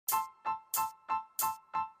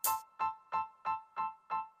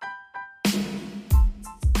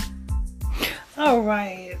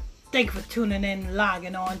Alright, thank you for tuning in,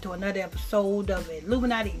 logging on to another episode of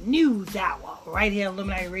Illuminati News Hour, right here on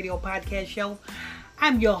Illuminati Radio Podcast Show.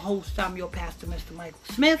 I'm your host, I'm your pastor, Mr. Michael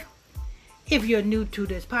Smith. If you're new to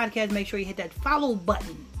this podcast, make sure you hit that follow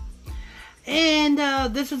button. And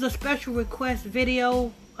this is a special request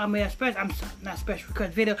video. Not special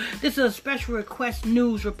request video. This is a special request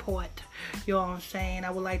news report. You know what I'm saying? I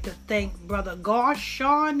would like to thank Brother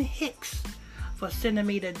Garshawn Hicks for sending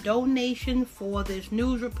me the donation for this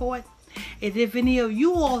news report. If any of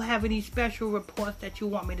you all have any special reports that you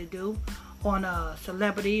want me to do on a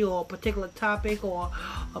celebrity or a particular topic or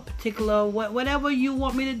a particular whatever you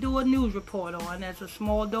want me to do a news report on, there's a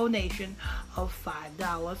small donation of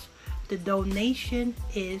 $5. The donation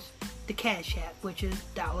is the Cash App, which is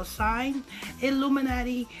 $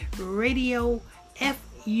 Illuminati Radio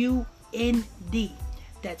FUND.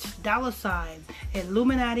 That's $,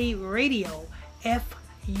 Illuminati Radio FUND.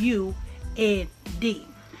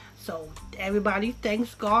 So everybody,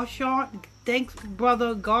 thanks Brother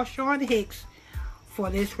Garshawn Hicks for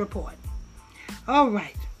this report. All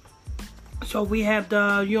right. So we have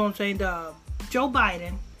the Joe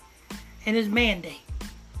Biden and his mandate.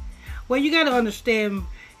 Well, you got to understand,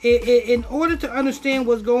 in order to understand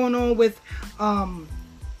what's going on with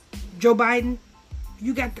Joe Biden,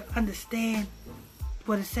 you got to understand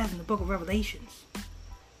what it says in the book of Revelations.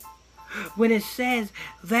 When it says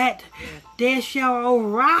that there shall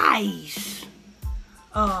arise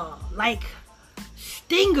like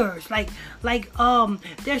stingers, like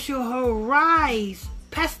there shall arise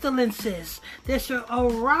pestilences, there shall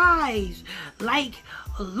arise like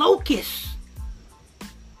locusts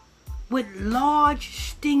with large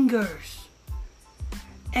stingers.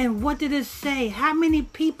 And what did it say? How many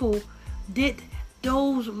people did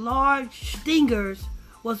those large stingers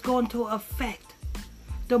was going to affect?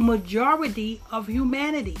 The majority of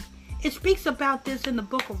humanity. It speaks about this in the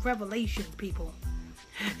book of Revelation, people.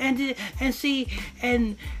 And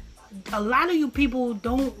a lot of you people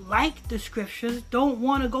don't like the scriptures, don't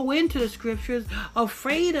want to go into the scriptures,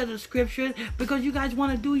 afraid of the scriptures, because you guys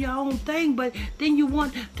want to do your own thing, but then you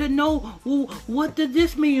want to know, well, what does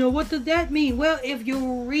this mean or what does that mean? Well, if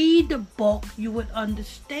you read the book, you would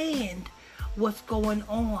understand what's going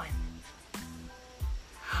on.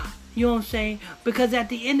 You know what I'm saying? Because at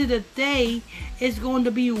the end of the day, it's going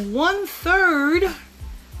to be 1/3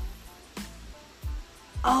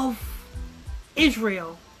 of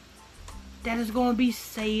Israel that is going to be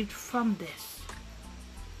saved from this.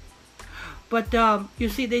 But you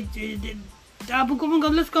see,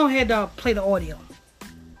 let's go ahead and play the audio.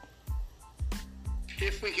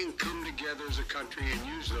 If we can come together as a country and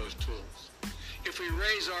use those tools, if we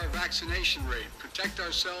raise our vaccination rate, protect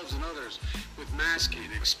ourselves and others with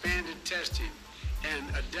masking, expanded testing, and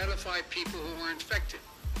identify people who are infected,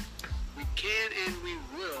 we can and we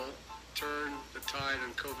will turn the tide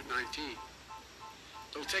on COVID-19.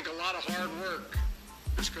 It'll take a lot of hard work.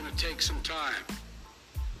 It's going to take some time.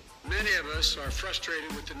 Many of us are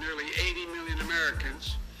frustrated with the nearly 80 million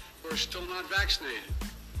Americans who are still not vaccinated,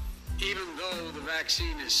 even though the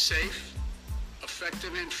vaccine is safe,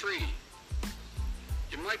 effective, and free.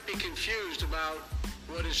 You might be confused about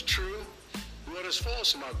what is true and what is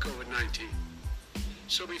false about COVID-19.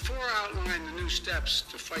 So before I outline the new steps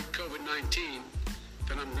to fight COVID-19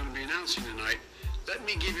 that I'm going to be announcing tonight, let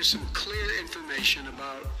me give you some clear information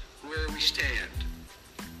about where we stand.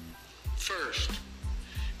 First,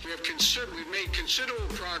 we've made considerable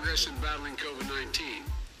progress in battling COVID-19.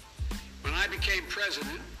 When I became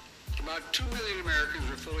president, about 2 million Americans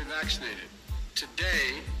were fully vaccinated.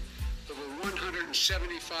 Today, over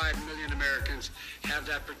 175 million Americans have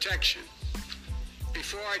that protection.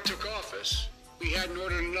 Before I took office, we hadn't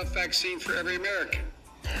ordered enough vaccine for every American.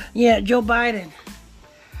 Yeah, Joe Biden.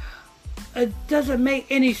 It doesn't make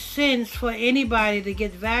any sense for anybody to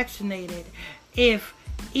get vaccinated if,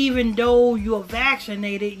 even though you're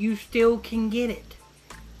vaccinated, you still can get it.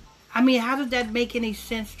 I mean, how does that make any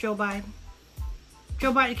sense, Joe Biden?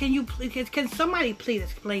 Joe Biden, can somebody please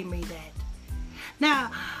explain me that?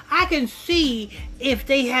 Now, I can see if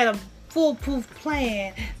they had a foolproof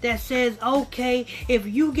plan that says, okay, if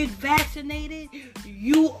you get vaccinated,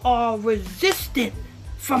 you are resistant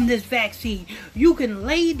from this vaccine. You can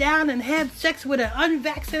lay down and have sex with an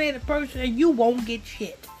unvaccinated person and you won't get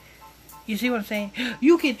shit. You see what I'm saying?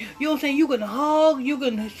 You know what I'm saying? You can hug, you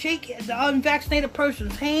can shake the unvaccinated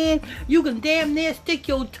person's hand, you can damn near stick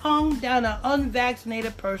your tongue down an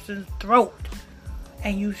unvaccinated person's throat,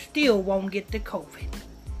 and you still won't get the COVID.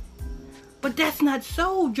 But that's not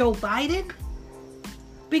so, Joe Biden.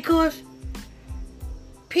 Because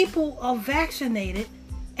people are vaccinated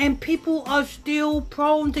and people are still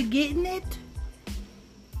prone to getting it.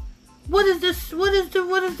 what is the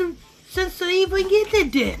sense of even getting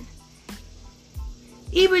it then?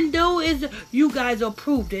 Even though you guys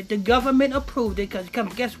approved it, the government approved it, because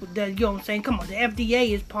guess what? You know what I'm saying? Come on, the FDA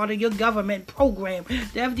is part of your government program.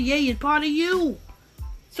 The FDA is part of you.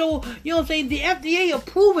 So, you know what I'm saying? The FDA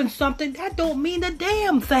approving something, that don't mean a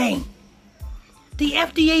damn thing. The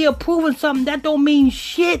FDA approving something, that don't mean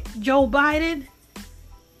shit, Joe Biden.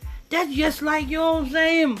 That's just like, you know what I'm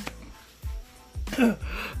saying? You know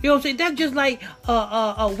what I'm saying? That's just like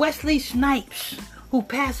Wesley Snipes, who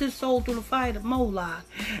passed his soul through the fire of Moloch.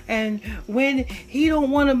 And when he don't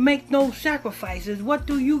want to make no sacrifices, what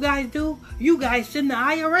do? You guys send the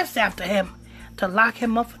IRS after him to lock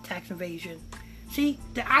him up for tax evasion. See,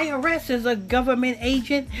 the IRS is a government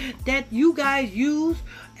agent that you guys use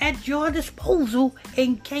at your disposal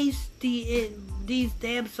in case these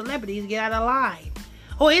damn celebrities get out of line.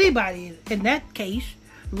 Or anybody. In that case,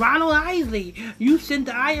 Ronald Isley. You sent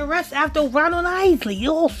the IRS after Ronald Isley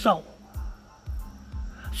also.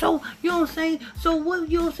 So, you know what I'm saying? So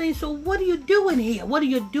what are you doing here? What are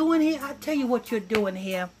you doing here? I tell you what you're doing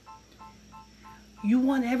here. You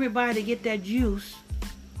want everybody to get that juice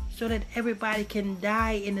so that everybody can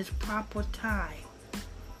die in its proper time.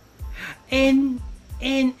 And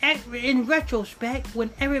in retrospect,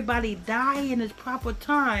 when everybody die in its proper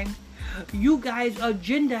time, you guys'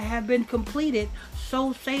 agenda have been completed.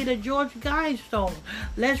 So say the George Guidestone.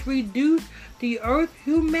 Let's reduce the Earth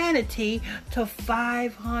humanity to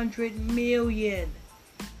 500 million.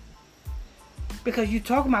 Because you're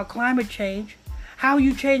talking about climate change. How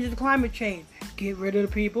you change the climate change? Get rid of the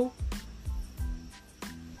people.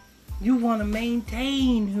 You want to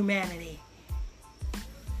maintain humanity.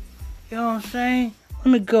 You know what I'm saying? Let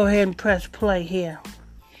me go ahead and press play here.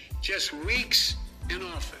 Just weeks in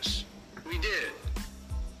office, we did.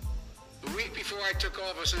 The week before I took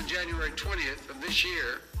office on January 20th of this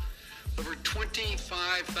year, over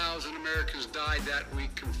 25,000 Americans died that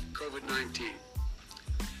week from COVID-19.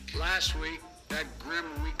 Last week, that grim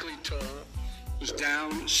weekly toll was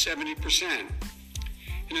down 70%.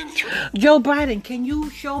 And in Joe Biden, can you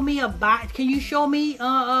show me what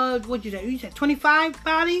you said? You said 25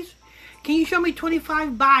 bodies? Can you show me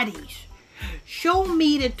 25 bodies? Show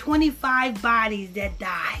me the 25 bodies that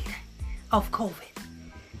died of COVID.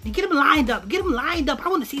 Get them lined up. I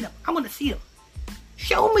want to see them.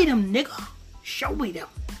 Show me them, nigga. Show me them.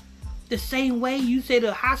 The same way you say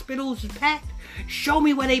the hospitals is packed, show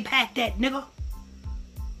me where they packed at, nigga.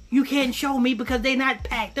 You can't show me because they not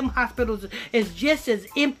packed. Them hospitals is just as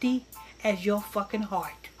empty as your fucking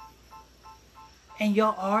heart. And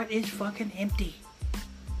your heart is fucking empty.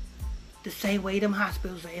 The same way them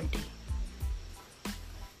hospitals are empty.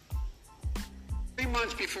 3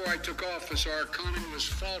 months before I took office, our economy was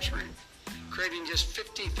faltering, creating just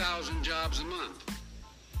 50,000 jobs a month.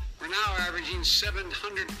 We're now averaging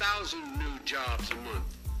 700,000 new jobs a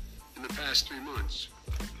month in the past 3 months.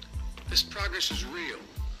 This progress is real.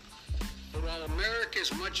 But while America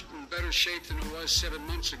is much in better shape than it was 7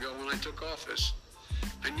 months ago when I took office,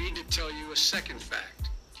 I need to tell you a second fact.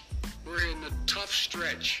 We're in a tough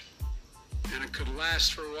stretch, and it could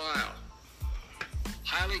last for a while.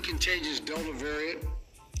 Highly contagious Delta variant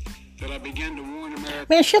that I began to warn America.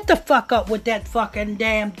 Man, shut the fuck up with that fucking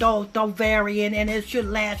damn Delta variant, and it should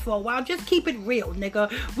last for a while. Just keep it real,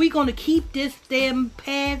 nigga. We gonna keep this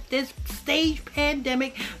this stage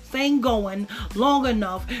pandemic thing going long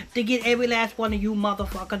enough to get every last one of you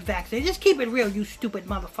motherfuckers vaccinated. Just keep it real, you stupid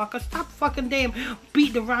motherfuckers. Stop fucking damn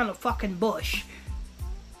beating around the fucking bush.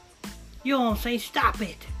 You know what I'm saying? Stop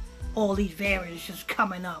it. All these variants just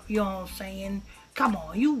coming up. You know what I'm saying? Come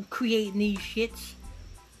on, you creating these shits.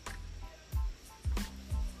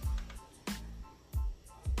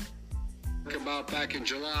 About back in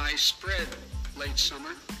July spread late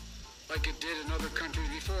summer like it did in other countries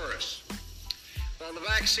before us. While the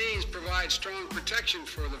vaccines provide strong protection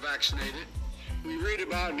for the vaccinated, we read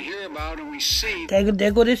about and hear about and we see...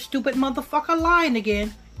 There go this stupid motherfucker lying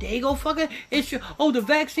again. There you go fucking... the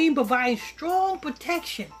vaccine provides strong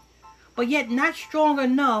protection, but yet not strong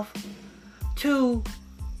enough to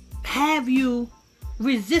have you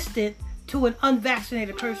resistant to an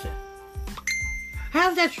unvaccinated person.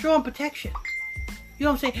 How's that strong protection? You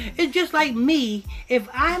know what I'm saying? It's just like me, if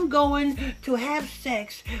I'm going to have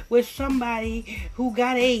sex with somebody who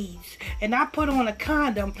got AIDS and I put on a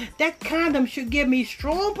condom, that condom should give me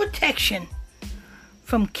strong protection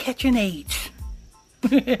from catching AIDS.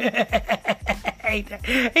 Ain't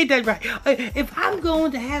that right? If I'm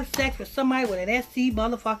going to have sex with somebody with an SC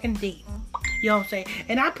motherfucking D, you know what I'm saying,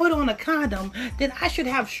 and I put on a condom, then I should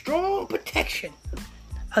have strong protection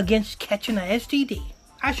against catching an STD.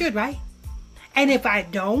 I should, right? And if I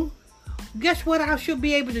don't, guess what I should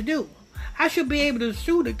be able to do? I should be able to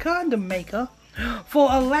sue the condom maker for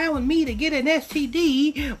allowing me to get an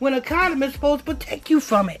STD when a condom is supposed to protect you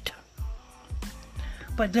from it.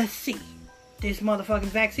 But let's see. This motherfucking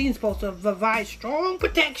vaccine is supposed to provide strong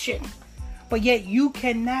protection. But yet you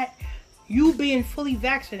being fully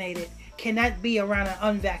vaccinated, cannot be around an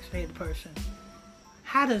unvaccinated person.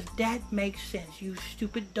 How does that make sense, you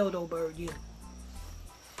stupid dodo bird, you?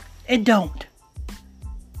 It don't.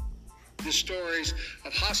 The stories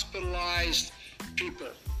of hospitalized people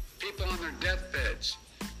on their deathbeds,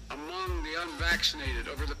 among the unvaccinated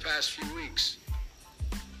over the past few weeks.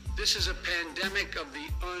 This is a pandemic of the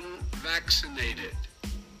unvaccinated.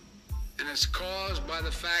 And it's caused by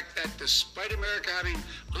the fact that despite America having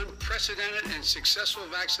unprecedented and successful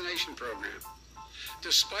vaccination program,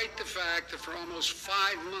 despite the fact that for almost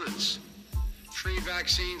 5 months, free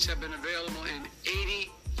vaccines have been available in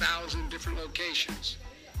 80,000 different locations,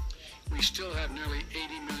 we still have nearly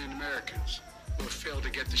 80 million Americans who have failed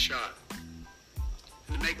to get the shot.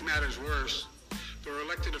 And to make matters worse, there are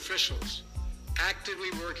elected officials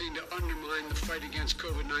actively working to undermine the fight against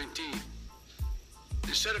COVID-19.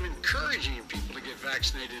 Instead of encouraging people to get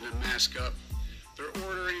vaccinated and mask up, they're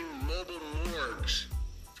ordering mobile morgues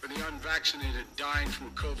for the unvaccinated dying from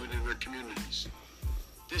COVID in their communities.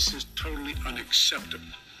 This is totally unacceptable.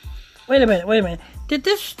 Wait a minute. Did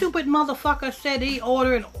this stupid motherfucker said he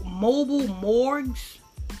ordered mobile morgues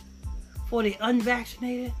for the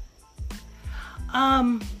unvaccinated?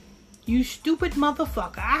 You stupid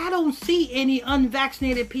motherfucker. I don't see any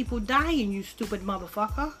unvaccinated people dying, you stupid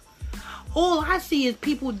motherfucker. All I see is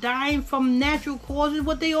people dying from natural causes,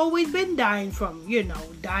 what they always been dying from. You know,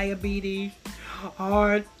 diabetes,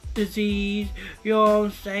 heart disease, you know what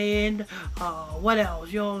I'm saying? What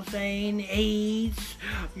else? You know what I'm saying? AIDS,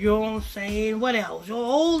 you know what I'm saying? What else?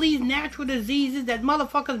 All these natural diseases that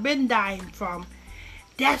motherfuckers been dying from.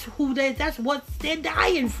 That's what they're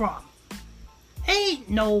dying from. Ain't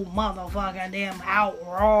no motherfucking damn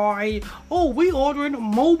outright. Oh, we ordering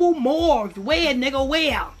mobile morgues. Where, nigga,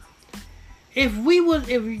 where? If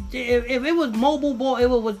it was mobile, if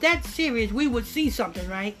it was that serious, we would see something,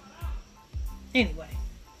 right? Anyway,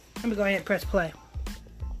 let me go ahead and press play.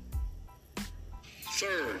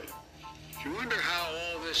 Third, if you wonder how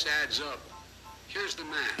all this adds up, here's the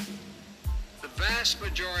math. The vast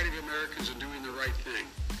majority of Americans are doing the right thing.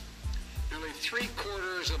 Nearly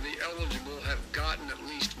 3/4 of the eligible have gotten at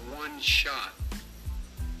least one shot.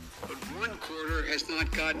 But 1/4 has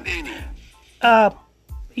not gotten any.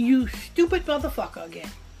 You stupid motherfucker again.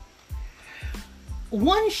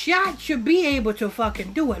 One shot should be able to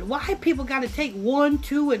fucking do it. Why people gotta take 1,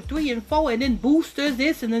 2, and 3, and 4 and then booster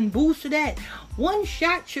this and then booster that? One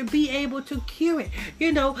shot should be able to cure it.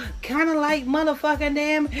 You know, kind of like motherfucking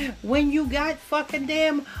damn when you got fucking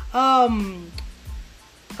damn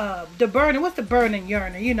the burning, what's the burning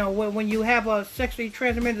urine? You know, when you have a sexually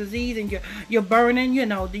transmitted disease and you're burning, you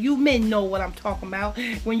know, you men know what I'm talking about.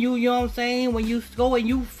 When you know what I'm saying, when you go and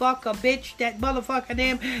you fuck a bitch that motherfucker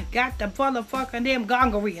damn got the motherfucking damn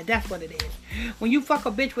gonorrhea, that's what it is. When you fuck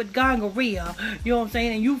a bitch with gonorrhea, you know what I'm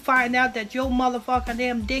saying, and you find out that your motherfucking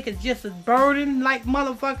damn dick is just as burning like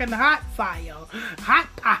motherfucking hot fire,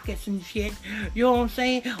 hot pockets and shit, you know what I'm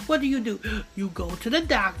saying, what do? You go to the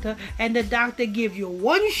doctor and the doctor gives you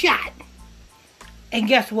one shot, and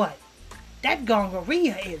guess what? That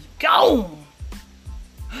gonorrhea is gone.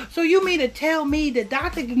 So you mean to tell me the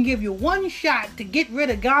doctor can give you one shot to get rid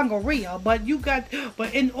of gonorrhea, but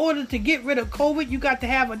in order to get rid of COVID, you got to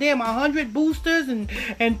have a damn 100 boosters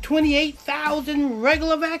and 28,000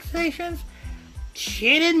 regular vaccinations?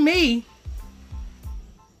 Shitting me.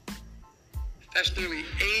 That's nearly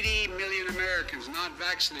 80 million Americans not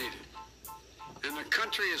vaccinated. In a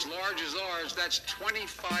country as large as ours, that's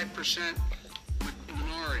 25%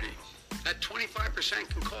 minority. That 25%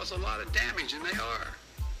 can cause a lot of damage, and they are.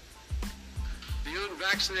 The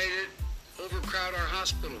unvaccinated overcrowd our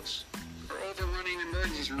hospitals, are overrunning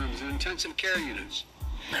emergency rooms and intensive care units.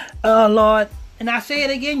 Oh, Lord. And I say it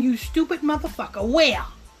again, you stupid motherfucker. Where?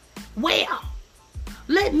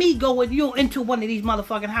 Let me go with you into one of these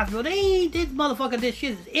motherfucking hospitals. This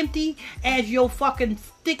shit is empty as your fucking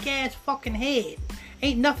thick ass fucking head.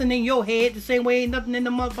 Ain't nothing in your head the same way ain't nothing in the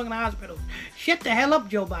motherfucking hospital. Shut the hell up,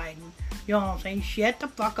 Joe Biden. You know what I'm saying? Shut the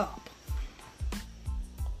fuck up.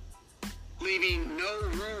 Leaving no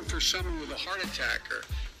room for someone with a heart attack or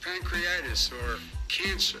pancreatitis or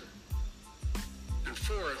cancer. And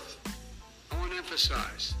fourth, I want to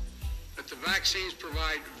emphasize that the vaccines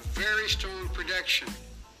provide very strong protection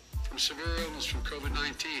from severe illness from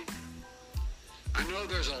COVID-19. I know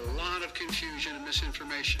there's a lot of confusion and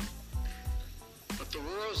misinformation, But the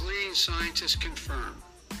world's leading scientists confirm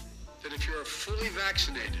that if you're fully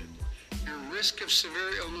vaccinated, your risk of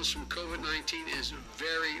severe illness from COVID-19 is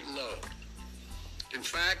very low. In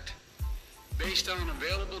fact, based on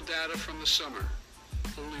available data from the summer,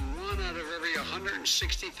 only 1 out of every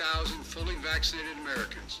 160,000 fully vaccinated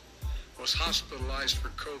Americans was hospitalized for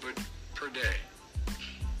COVID per day.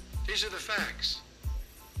 These are the facts.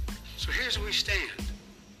 So here's where we stand.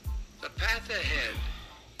 The path ahead,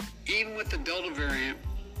 even with the Delta variant,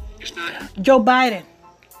 is not... Joe Biden,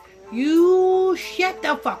 you shut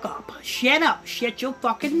the fuck up. Shut up. Shut your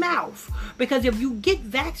fucking mouth. Because if you get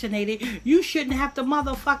vaccinated, you shouldn't have to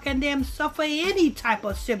motherfucking them suffer any type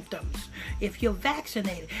of symptoms. If you're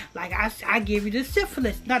vaccinated. Like I give you the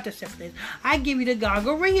syphilis. Not the syphilis. I give you the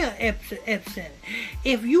gonorrhea epson.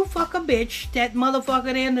 If you fuck a bitch, that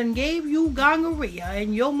motherfucker then gave you gonorrhea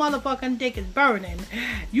and your motherfucking dick is burning,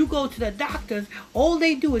 you go to the doctors, all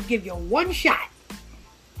they do is give you one shot.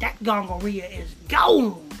 That gonorrhea is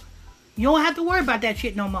gone. You don't have to worry about that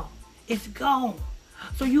shit no more. It's gone.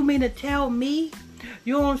 So you mean to tell me,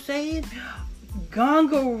 you know what I'm saying?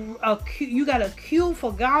 You got a cure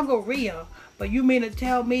for gonorrhea, but you mean to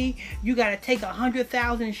tell me you got to take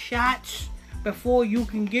 100,000 shots before you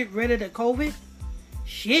can get rid of the COVID?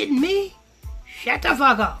 Shitting me? Shut the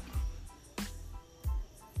fuck up.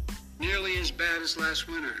 Nearly as bad as last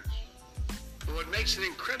winter. But what makes it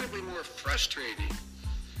incredibly more frustrating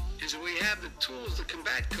is that we have the tools to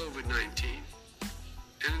combat COVID-19,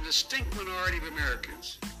 and a distinct minority of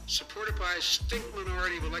Americans, supported by a distinct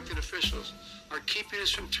minority of elected officials, are keeping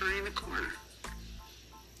us from turning the corner.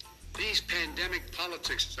 These pandemic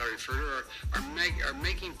politics, as I refer to, are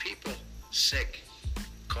making people sick,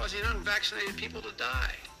 causing unvaccinated people to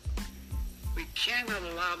die. We cannot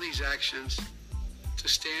allow these actions to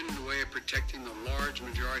stand in the way of protecting the large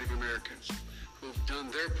majority of Americans who have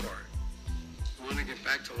done their part. Want to get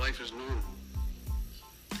back to life as normal.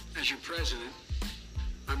 As your president,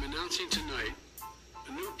 I'm announcing tonight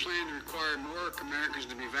a new plan to require more Americans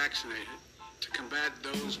to be vaccinated to combat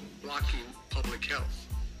those blocking public health.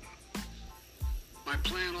 My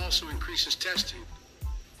plan also increases testing,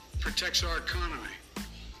 protects our economy,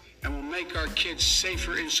 and will make our kids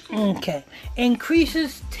safer in school. Okay.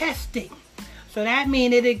 Increases testing. So that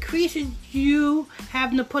means it increases you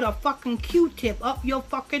having to put a fucking Q-tip up your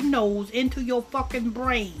fucking nose into your fucking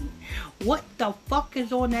brain. What the fuck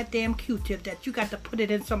is on that damn Q-tip that you got to put it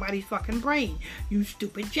in somebody's fucking brain? You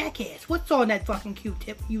stupid jackass. What's on that fucking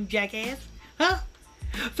Q-tip, you jackass? Huh?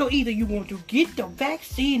 So either you going to get the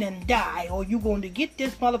vaccine and die, or you going to get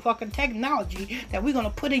this motherfucking technology that we're going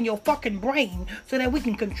to put in your fucking brain so that we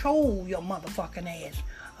can control your motherfucking ass.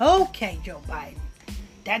 Okay, Joe Biden.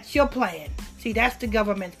 That's your plan. See, that's the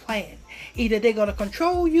government's plan. Either they're going to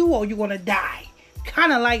control you or you're going to die.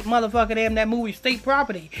 Kind of like motherfucker them, that movie State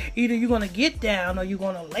Property. Either you're going to get down or you're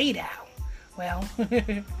going to lay down. Well,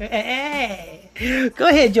 hey. Go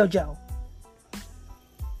ahead, JoJo.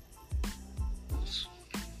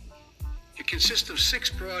 It consists of 6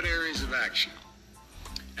 broad areas of action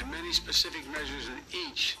and many specific measures in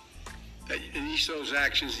each of those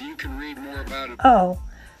actions that you can read more about. Oh,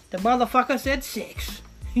 the motherfucker said 6.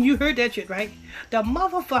 You heard that shit, right? The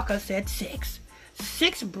motherfucker said 6.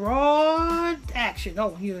 6 broad action.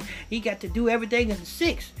 Oh, he got to do everything in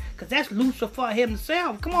 6. Because that's Lucifer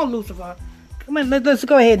himself. Come on, Lucifer. Come on, let's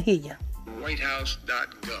go ahead and hear you.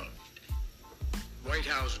 Whitehouse.gov.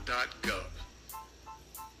 Whitehouse.gov.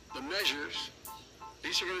 The measures,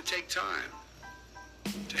 these are going to take time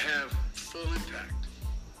to have full impact.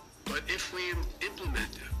 But if we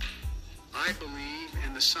implement them, I believe,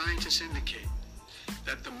 and the scientists indicate,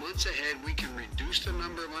 that the months ahead we can reduce the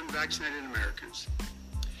number of unvaccinated Americans,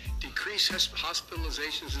 decrease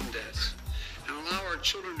hospitalizations and deaths, and allow our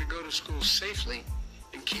children to go to school safely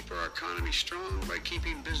and keep our economy strong by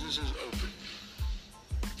keeping businesses open.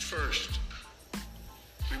 First,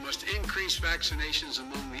 we must increase vaccinations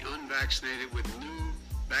among the unvaccinated with new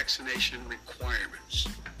vaccination requirements.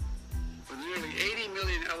 With nearly 80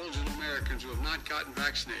 million eligible Americans who have not gotten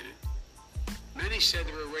vaccinated, many said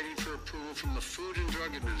they were waiting for approval from the Food and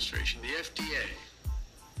Drug Administration, the FDA.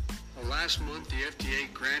 Well, last month, the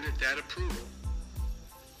FDA granted that approval.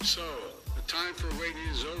 So, the time for waiting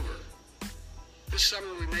is over. This summer,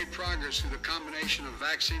 we made progress through the combination of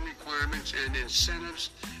vaccine requirements and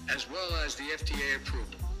incentives, as well as the FDA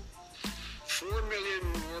approval. 4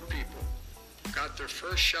 million more people got their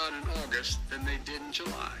first shot in August than they did in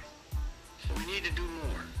July. But we need to do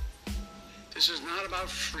more. This is not about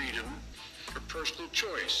freedom or personal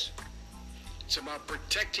choice. It's about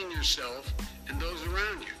protecting yourself and those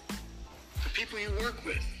around you. The people you work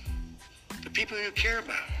with, the people you care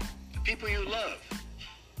about, the the people you love.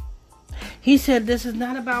 He said this is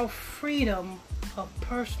not about freedom of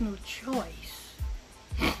personal choice.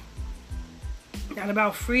 Not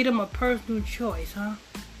about freedom of personal choice, huh?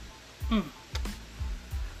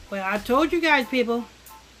 Well, I told you guys, people,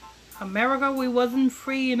 America, we wasn't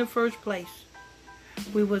free in the first place.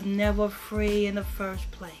 We was never free in the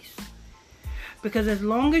first place. Because as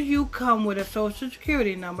long as you come with a social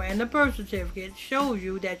security number and the birth certificate shows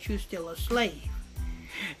you that you're still a slave.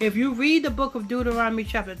 If you read the book of Deuteronomy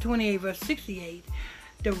chapter 28 verse 68,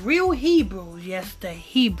 the real Hebrews, yes, the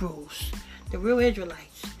Hebrews, the real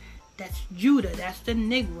Israelites, that's Judah, that's the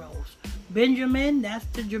Negroes. Benjamin, that's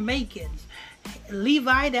the Jamaicans.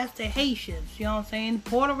 Levi, that's the Haitians, you know what I'm saying?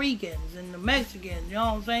 Puerto Ricans and the Mexicans, you know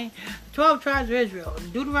what I'm saying? 12 tribes of Israel.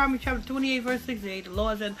 In Deuteronomy chapter 28 verse 68, the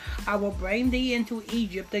Lord said, I will bring thee into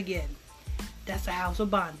Egypt again. That's the house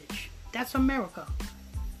of bondage. That's America.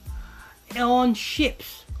 On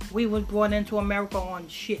ships. We was brought into America on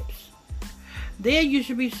ships. There you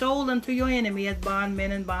should be sold unto your enemy as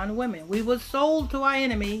bondmen and bondwomen. We was sold to our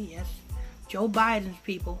enemy, yes, Joe Biden's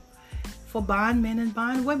people, for bondmen and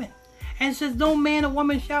bondwomen. And says, no man or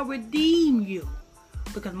woman shall redeem you.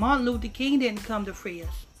 Because Martin Luther King didn't come to free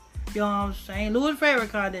us. You know what I'm saying? Louis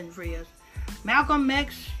Farrakhan didn't free us. Malcolm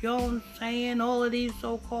X, you know what I'm saying? All of these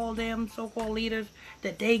so-called leaders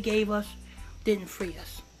that they gave us didn't free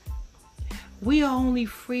us. We are only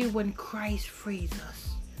free when Christ frees us.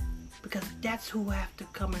 Because that's who have to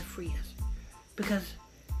come and free us. Because,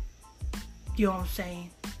 you know what I'm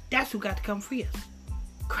saying? That's who got to come free us.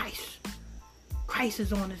 Christ. Christ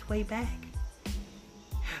is on his way back.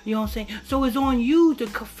 You know what I'm saying? So it's on you to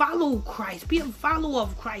follow Christ. Be a follower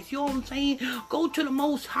of Christ. You know what I'm saying? Go to the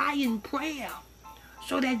Most High in prayer.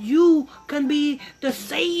 So that you can be the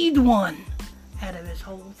saved one out of this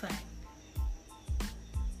whole thing.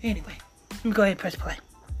 Anyway, let me go ahead and press play.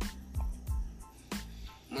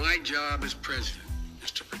 My job as president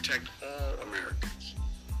is to protect all Americans.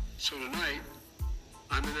 So tonight,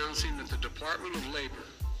 I'm announcing that the Department of Labor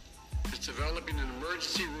is developing an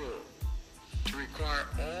emergency rule to require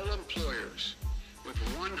all employers with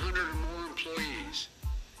 100 or more employees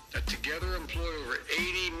that together employ over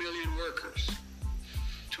 80 million workers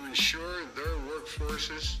to ensure their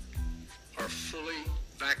workforces are fully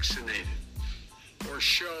vaccinated or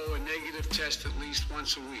show a negative test at least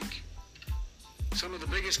once a week. Some of the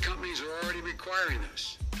biggest companies are already requiring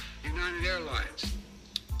this. United Airlines,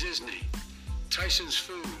 Disney, Tyson's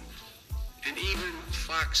Food, and even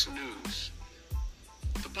Fox News.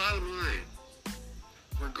 The bottom line,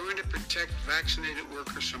 we're going to protect vaccinated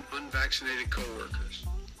workers from unvaccinated co-workers.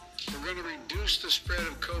 We're going to reduce the spread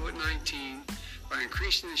of COVID-19 by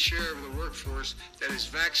increasing the share of the workforce that is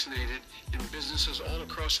vaccinated in businesses all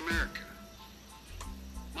across America.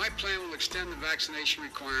 My plan will extend the vaccination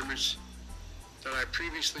requirements that I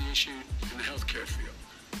previously issued in the healthcare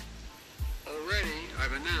field. Already,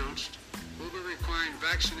 I've announced we'll be requiring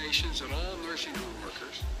vaccinations of all nursing home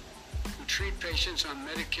workers who treat patients on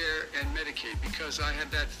Medicare and Medicaid because I have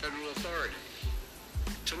that federal authority.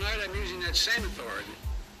 Tonight, I'm using that same authority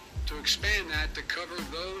to expand that to cover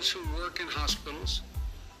those who work in hospitals,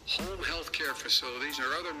 home health care facilities,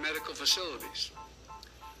 or other medical facilities.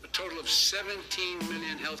 A total of 17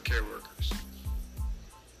 million healthcare workers.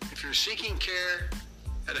 If you're seeking care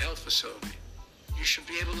at a health facility, you should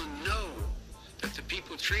be able to know that the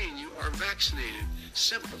people treating you are vaccinated.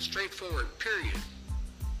 Simple, straightforward, period.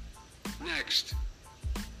 Next,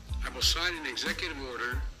 I will sign an executive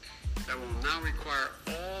order that will now require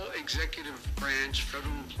all executive branch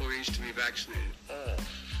federal employees to be vaccinated. All.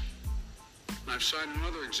 And I've signed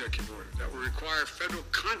another executive order that will require federal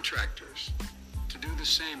contractors to do the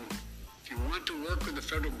same. If you want to work with the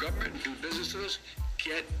federal government and do business with us,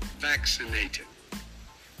 get vaccinated.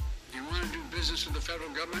 If you want to do business with the federal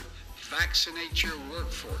government, vaccinate your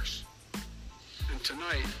workforce. And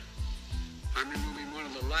tonight, I'm removing one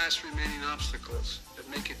of the last remaining obstacles that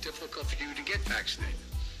make it difficult for you to get vaccinated.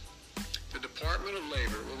 The Department of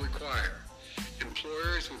Labor will require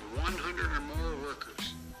employers with 100 or more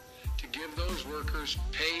workers to give those workers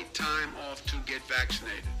paid time off to get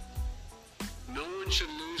vaccinated. No one should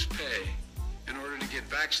lose pay in order to get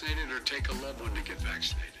vaccinated or take a loved one to get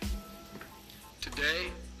vaccinated.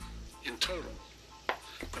 Today, in total,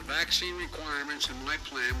 the vaccine requirements in my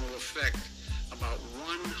plan will affect about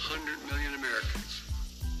 100 million Americans,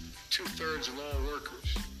 2/3 of all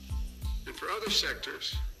workers. And for other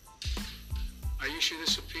sectors, I issue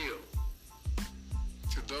this appeal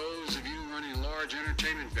to those of you running large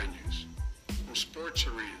entertainment venues, from sports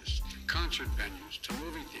arenas, to concert venues, to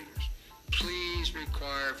movie theaters. Please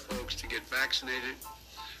require folks to get vaccinated,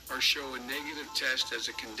 or show a negative test as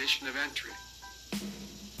a condition of entry.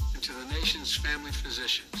 And to the nation's family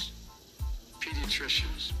physicians,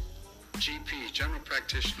 pediatricians, GPs, general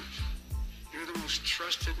practitioners, you're the most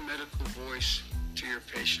trusted medical voice to your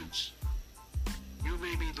patients. You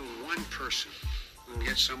may be the one person who can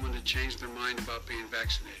get someone to change their mind about being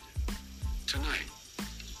vaccinated. Tonight,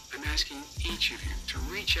 I'm asking each of you to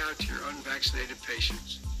reach out to your unvaccinated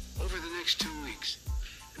patients over the next 2 weeks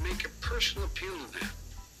and make a personal appeal to them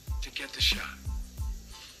to get the shot.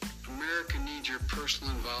 America needs your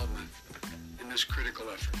personal involvement in this critical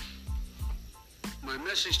effort. My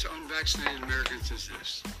message to unvaccinated Americans is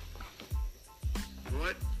this: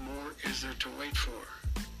 what more is there to wait for?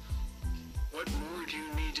 What more do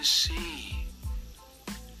you need to see?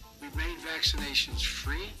 We've made vaccinations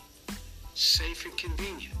free, safe, and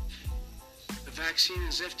convenient. The vaccine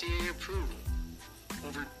is FDA approval.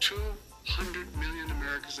 Over 200 million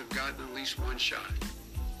Americans have gotten at least one shot.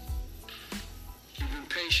 You've been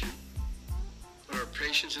patient, but our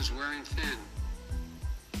patience is wearing thin,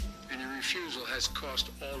 and your refusal has cost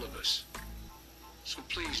all of us. So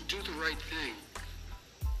please do the right thing.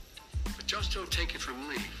 But just don't take it from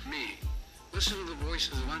me. Listen to the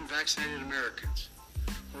voices of unvaccinated Americans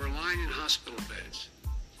who are lying in hospital beds,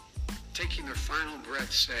 taking their final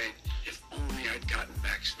breath saying, if only I'd gotten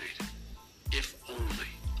vaccinated. If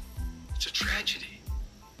only. It's a tragedy.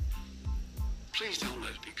 Please don't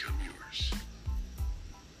let it become yours.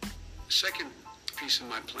 The second piece of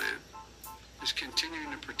my plan is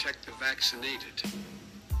continuing to protect the vaccinated.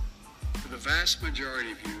 For the vast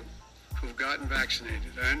majority of you who've gotten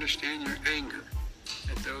vaccinated, I understand your anger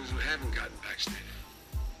at those who haven't gotten vaccinated.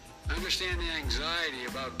 I understand the anxiety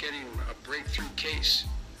about getting a breakthrough case.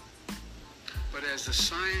 But as the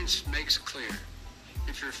science makes clear,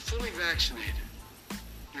 if you're fully vaccinated,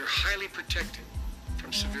 you're highly protected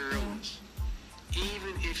from severe illness,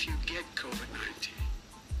 even if you get COVID-19.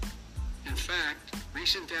 In fact,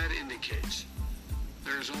 recent data indicates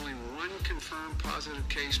there is only one confirmed positive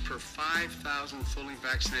case per 5,000 fully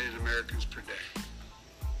vaccinated Americans per day.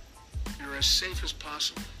 You're as safe as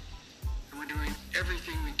possible, and we're doing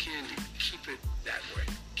everything we can to keep it that way.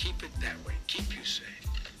 Keep it that way. Keep you safe.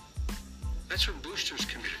 That's where boosters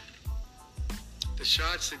come in. The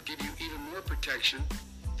shots that give you even more protection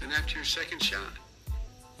than after your second shot.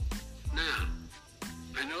 Now,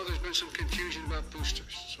 I know there's been some confusion about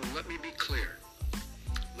boosters, so let me be clear.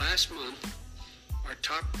 Last month, our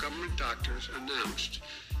top government doctors announced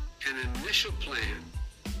an initial plan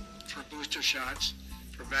for booster shots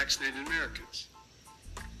for vaccinated Americans.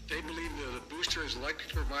 They believe that a booster is likely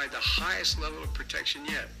to provide the highest level of protection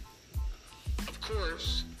yet. Of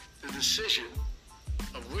course, the decision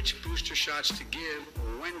of which booster shots to give,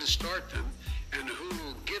 when to start them, and who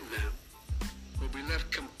will give them will be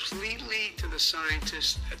left completely to the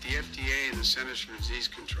scientists at the FDA and the Centers for Disease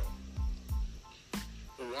Control.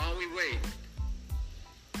 But while we wait,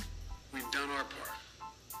 we've done our part.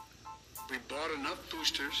 We bought enough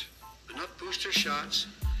boosters, enough booster shots,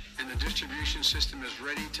 and the distribution system is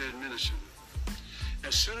ready to administer them.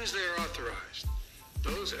 As soon as they are authorized,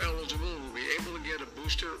 those eligible will be able to get a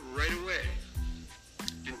booster right away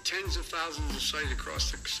in tens of thousands of sites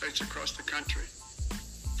across the country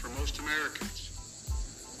for most Americans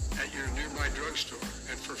at your nearby drugstore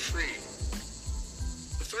and for free.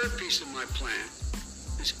 The third piece of my plan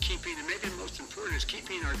is keeping, and maybe the most important, is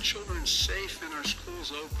keeping our children safe and our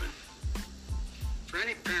schools open. For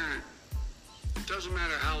any parent, it doesn't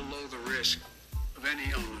matter how low the risk of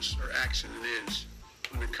any illness or accident is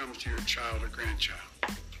when it comes to your child or grandchild.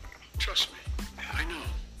 Trust me, I know.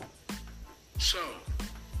 So,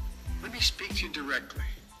 let me speak to you directly.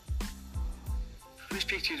 Let me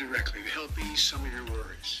speak to you directly to help ease some of your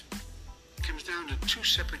worries. It comes down to two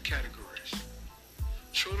separate categories.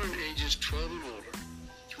 Children ages 12 and older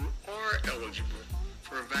who are eligible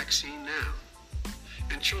for a vaccine now,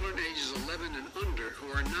 and children ages 11 and under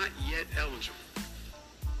who are not yet eligible.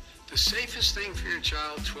 The safest thing for your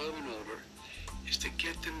child 12 and older is to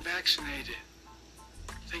get them vaccinated.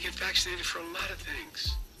 They get vaccinated for a lot of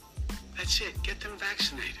things. That's it, get them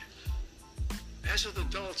vaccinated. As with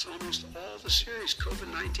adults, almost all the serious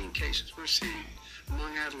COVID-19 cases we're seeing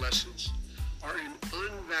among adolescents are in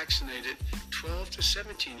unvaccinated 12 to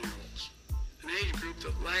 17-year-olds, an age group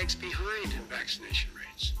that lags behind in vaccination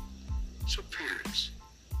rates. So parents,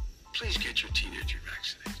 please get your teenager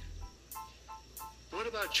vaccinated. What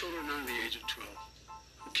about children under the age of 12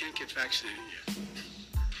 who can't get vaccinated yet?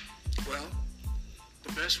 Well,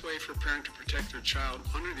 the best way for a parent to protect their child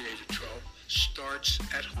under the age of 12 starts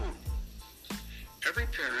at home. Every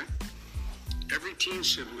parent, every teen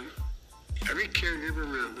sibling, every caregiver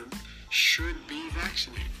around them should be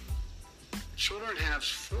vaccinated. children have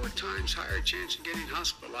 4 times higher chance of getting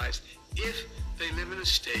hospitalized if they live in a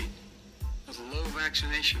state with low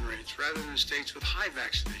vaccination rates rather than states with high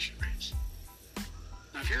vaccination rates.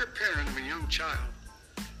 Now, if you're a parent of a young child,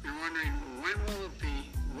 you're wondering when will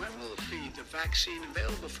it be the vaccine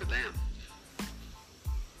available for them?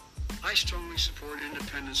 I strongly support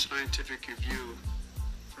independent scientific review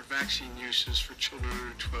for vaccine uses for children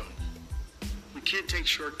under 12. We can't take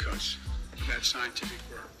shortcuts with that scientific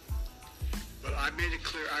work. But I've made it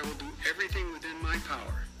clear I will do everything within my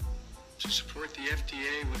power to support the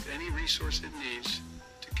FDA with any resource it needs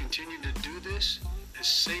to continue to do this as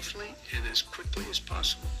safely and as quickly as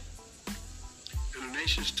possible. And our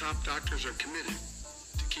nation's top doctors are committed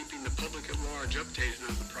to keeping the public at large updated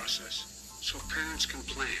on the process so parents can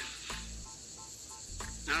plan.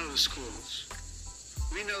 Now to the schools.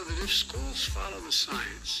 We know that if schools follow the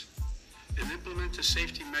science and implement the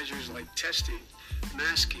safety measures like testing,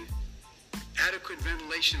 masking, adequate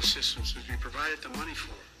ventilation systems which we provided the money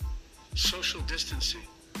for, social distancing,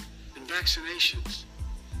 and vaccinations,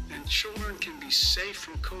 then children can be safe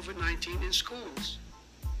from COVID-19 in schools.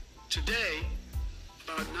 Today,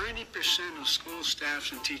 about 90% of school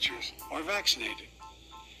staffs and teachers are vaccinated.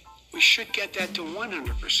 We should get that to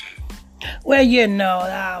 100%. Well,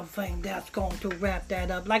 I think that's going to wrap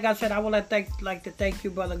that up. Like I said, I would like to thank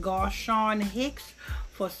you, Brother Garshawn Hicks,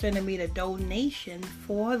 for sending me the donation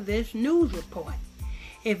for this news report.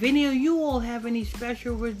 If any of you all have any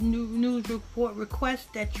special news report requests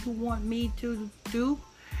that you want me to do,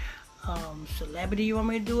 celebrity you want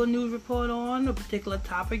me to do a news report on, a particular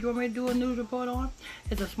topic you want me to do a news report on,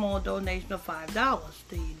 it's a small donation of $5.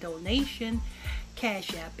 The donation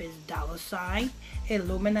Cash App is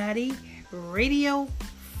 $Illuminati Radio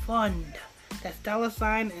Fund. That's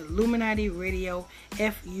 $Illuminati Radio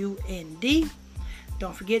FUND.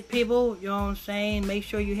 Don't forget, people, you know what I'm saying? Make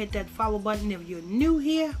sure you hit that follow button if you're new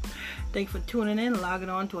here. Thanks for tuning in, logging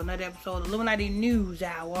on to another episode of Illuminati News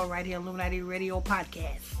Hour right here on Illuminati Radio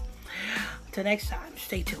Podcast. Until next time,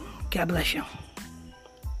 stay tuned. God bless you.